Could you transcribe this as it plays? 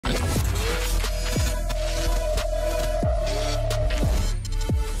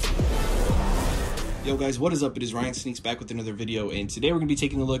Yo guys, what is up? It is Ryan Sneaks back with another video, and today we're going to be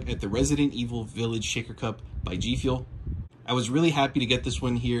taking a look at the Resident Evil Village Shaker Cup by G Fuel. I was really happy to get this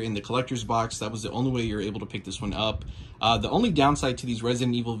one here in the collector's box. That was the only way you're able to pick this one up. The only downside to these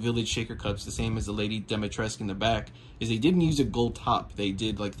Resident Evil Village Shaker Cups, the same as the Lady Dimitrescu in the back, is they didn't use a gold top. They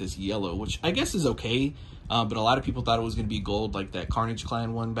did like this yellow, which I guess is okay, but a lot of people thought it was going to be gold like that Carnage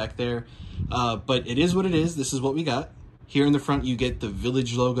Clan one back there. But it is what it is. This is what we got. Here in the front, you get the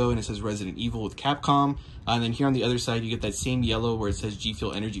Village logo, and it says Resident Evil with Capcom. And then here on the other side, you get that same yellow where it says G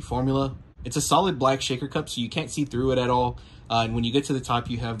Fuel Energy Formula. It's a solid black shaker cup, so you can't see through it at all. And when you get to the top,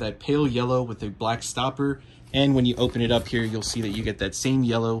 you have that pale yellow with a black stopper. And when you open it up here, you'll see that you get that same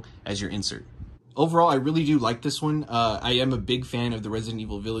yellow as your insert. Overall, I really do like this one. I am a big fan of the Resident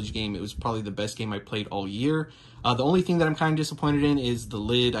Evil Village game. It was probably the best game I played all year. The only thing that I'm kind of disappointed in is the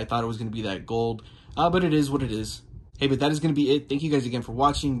lid. I thought it was going to be that gold, but it is what it is. Hey, but that is going to be it. Thank you guys again for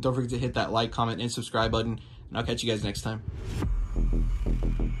watching. Don't forget to hit that like, comment, and subscribe button, and I'll catch you guys next time.